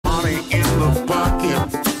money in the pocket,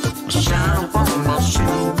 shine from my shoes.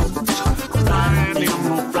 Riding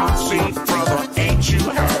in the front seat, brother, ain't you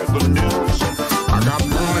heard the news? I got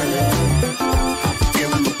money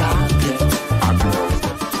in the pocket.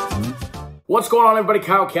 What's going on, everybody?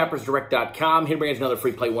 Kyle, CappersDirect.com, here to bring us another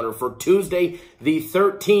free play winner for Tuesday, the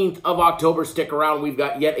 13th of October. Stick around. We've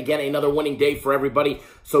got yet again another winning day for everybody,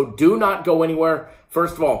 so do not go anywhere.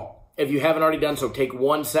 First of all, if you haven't already done so, take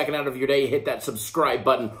 1 second out of your day, hit that subscribe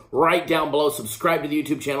button right down below. Subscribe to the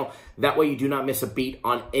YouTube channel. That way you do not miss a beat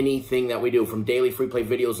on anything that we do, from daily free play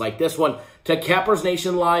videos like this one to Cappers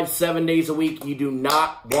Nation Live 7 days a week. You do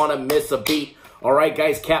not want to miss a beat. All right,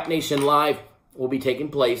 guys, Cap Nation Live will be taking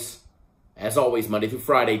place, as always, Monday through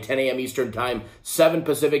Friday, 10 a.m. Eastern Time, 7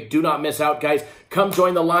 Pacific. Do not miss out, guys. Come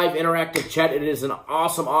join the live interactive chat. It is an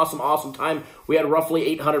awesome, awesome, awesome time. We had roughly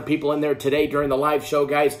 800 people in there today during the live show,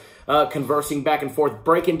 guys, conversing back and forth,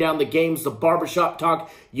 breaking down the games, the barbershop talk,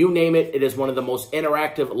 you name it. It is one of the most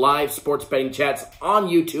interactive live sports betting chats on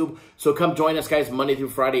YouTube. So come join us, guys, Monday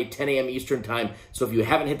through Friday, 10 a.m. Eastern Time. So if you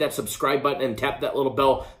haven't hit that subscribe button and tap that little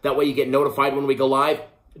bell, that way you get notified when we go live.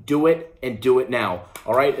 Do it, and do it now.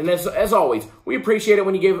 All right, and as always, we appreciate it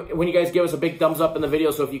when you guys give us a big thumbs up in the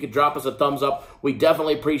video. So if you could drop us a thumbs up, we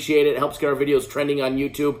definitely appreciate it. It helps get our videos trending on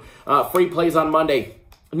YouTube. Free plays on Monday,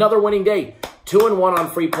 another winning day. 2-1 on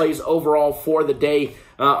free plays overall for the day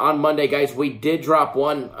on Monday, guys. We did drop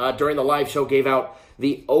one during the live show. Gave out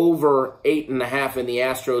the over 8.5 in the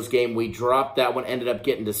Astros game. We dropped that one. Ended up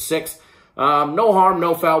getting to 6. No harm,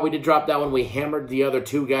 no foul. We did drop that one. We hammered the other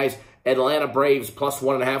two, guys. Atlanta Braves plus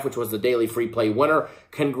 1.5, which was the daily free play winner.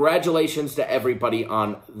 Congratulations to everybody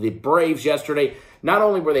on the Braves yesterday. Not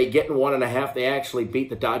only were they getting 1.5, they actually beat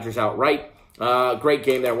the Dodgers outright. Great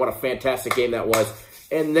game there. What a fantastic game that was.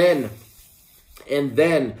 And then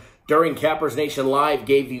during Cappers Nation Live,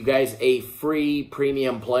 gave you guys a free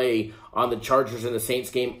premium play on the Chargers and the Saints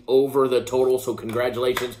game over the total. So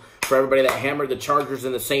congratulations for everybody that hammered the Chargers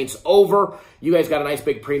and the Saints over. You guys got a nice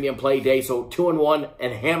big premium play day, so 2-1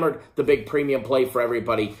 and hammered the big premium play for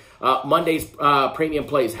everybody. Monday's premium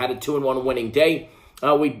plays had a 2-1 winning day.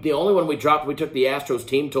 The only one we dropped, we took the Astros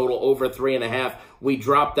team total over 3.5. We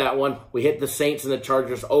dropped that one. We hit the Saints and the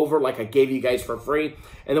Chargers over, like I gave you guys for free.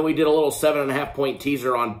 And then we did a little 7.5 point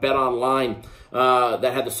teaser on Bet Online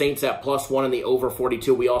that had the Saints at +1 and the over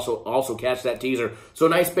 42. We also cashed that teaser. So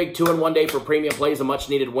nice big 2-1 day for premium plays, a much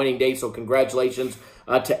needed winning day. So congratulations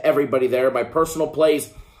to everybody there. My personal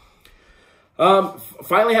plays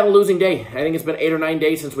finally had a losing day. I think it's been 8 or 9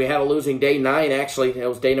 days since we had a losing day. 9, actually. It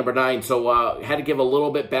was day number 9. So had to give a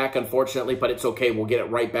little bit back, unfortunately, but it's okay. We'll get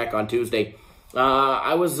it right back on Tuesday.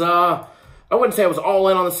 I wouldn't say I was all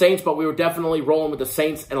in on the Saints, but we were definitely rolling with the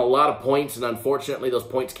Saints and a lot of points, and unfortunately, those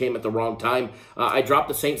points came at the wrong time. I dropped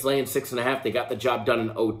the Saints laying 6.5. They got the job done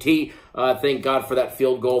in OT. Thank God for that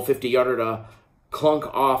field goal, 50-yarder to clunk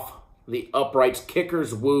off the uprights.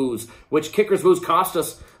 Kickers woos, which kickers woos cost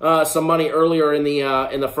us some money earlier in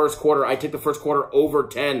the first quarter. I took the first quarter over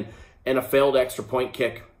 10, and a failed extra point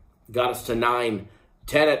kick got us to 9.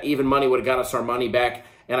 10 at even money would have got us our money back.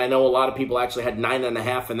 And I know a lot of people actually had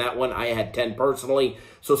 9.5 in that one. I had 10 personally.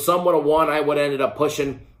 So some would have won. I would have ended up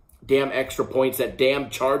pushing. Damn extra points. That damn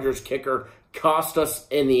Chargers kicker cost us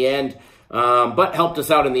in the end, but helped us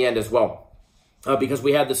out in the end as well. Because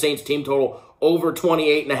we had the Saints team total over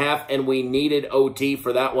 28.5, and we needed OT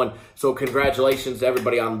for that one. So congratulations to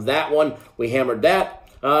everybody on that one. We hammered that.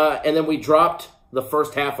 And then we dropped the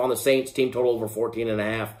first half on the Saints team total over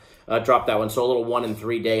 14.5. Dropped that one. So a little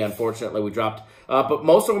 1-3 day, unfortunately, we dropped. But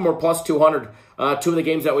most of them were plus 200. 2 of the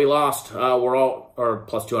games that we lost were all, or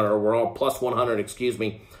plus 200, or were all plus 100, excuse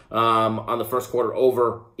me, on the first quarter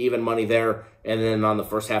over, even money there. And then on the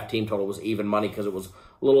first half, team total was even money because it was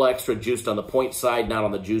a little extra juiced on the point side, not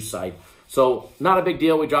on the juice side. So not a big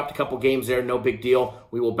deal. We dropped a couple games there. No big deal.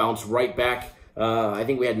 We will bounce right back. I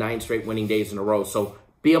think we had 9 straight winning days in a row. So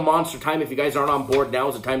be a monster time. If you guys aren't on board, now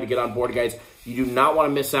is the time to get on board, guys. You do not want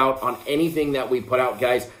to miss out on anything that we put out,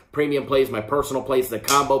 guys. Premium plays, my personal plays, the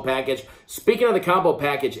combo package. Speaking of the combo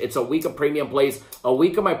package, it's a week of premium plays, a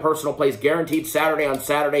week of my personal plays, guaranteed Saturday on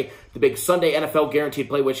Saturday, the big Sunday NFL guaranteed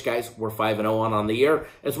play, which, guys, we're 5-0 on the year,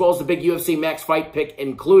 as well as the big UFC Max Fight pick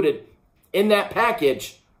included in that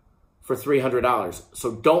package for $300.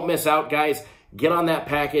 So don't miss out, guys. Get on that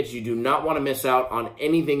package. You do not want to miss out on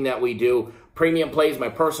anything that we do. Premium plays, my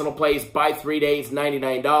personal plays, buy 3 days,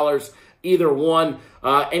 $99. Either one.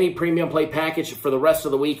 Any premium play package for the rest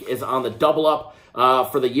of the week is on the double up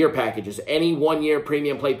for the year packages. Any 1 year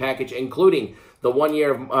premium play package, including the 1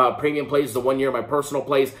 year of premium plays, the 1 year of my personal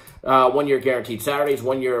plays, 1 year guaranteed Saturdays,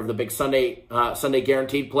 1 year of the big Sunday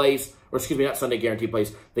guaranteed plays, or excuse me, not Sunday guarantee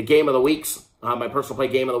plays, the game of the weeks, my personal play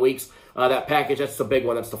game of the weeks. That package, that's the big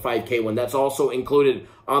one. That's the 5K one. That's also included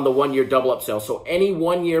on the 1-year double up sale. So any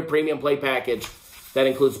 1-year premium play package that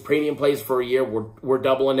includes premium plays for a year, we're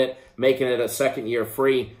doubling it, making it a 2nd year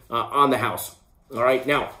free on the house. All right,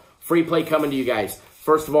 now, free play coming to you guys.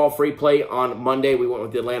 First of all, free play on Monday. We went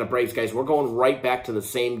with the Atlanta Braves, guys. We're going right back to the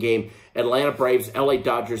same game. Atlanta Braves, LA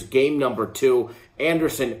Dodgers, game number 2.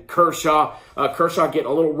 Anderson, Kershaw. Kershaw getting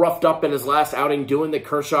a little roughed up in his last outing, doing the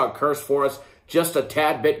Kershaw curse for us. Just a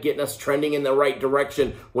tad bit, getting us trending in the right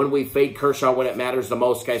direction when we fade Kershaw when it matters the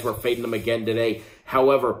most. Guys, we're fading them again today.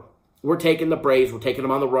 However, we're taking the Braves. We're taking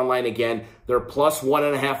them on the run line again. They're plus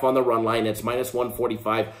 1.5 on the run line. It's minus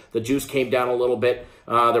 145. The juice came down a little bit.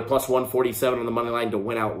 They're plus 147 on the money line to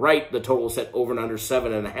win outright. The total is set over and under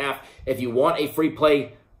 7.5. If you want a free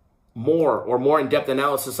play more in-depth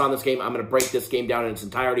analysis on this game, I'm going to break this game down in its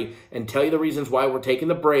entirety and tell you the reasons why we're taking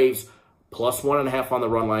the Braves plus 1.5 on the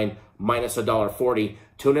run line, minus $1.40.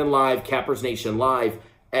 Tune in live, Cappers Nation live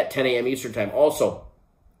at 10 a.m. Eastern Time. Also,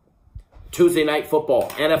 Tuesday night football,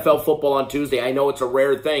 NFL football on Tuesday. I know it's a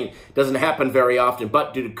rare thing. It doesn't happen very often,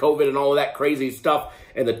 but due to COVID and all of that crazy stuff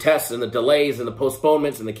and the tests and the delays and the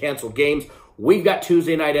postponements and the canceled games, we've got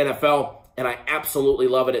Tuesday night NFL, and I absolutely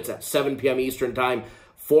love it. It's at 7 p.m. Eastern Time,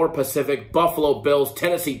 4 Pacific. Buffalo Bills,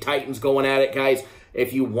 Tennessee Titans going at it, guys.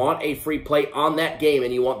 If you want a free play on that game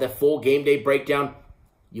and you want the full game day breakdown,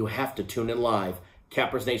 you have to tune in live,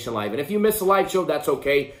 Cappers Nation Live. And if you miss the live show, that's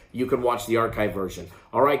okay. You can watch the archive version.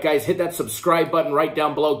 All right, guys, hit that subscribe button right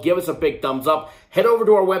down below. Give us a big thumbs up. Head over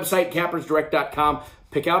to our website, cappersdirect.com.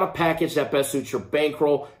 Pick out a package that best suits your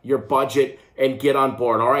bankroll, your budget, and get on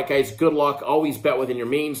board. All right, guys, good luck. Always bet within your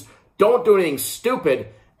means. Don't do anything stupid,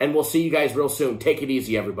 and we'll see you guys real soon. Take it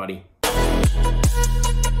easy, everybody.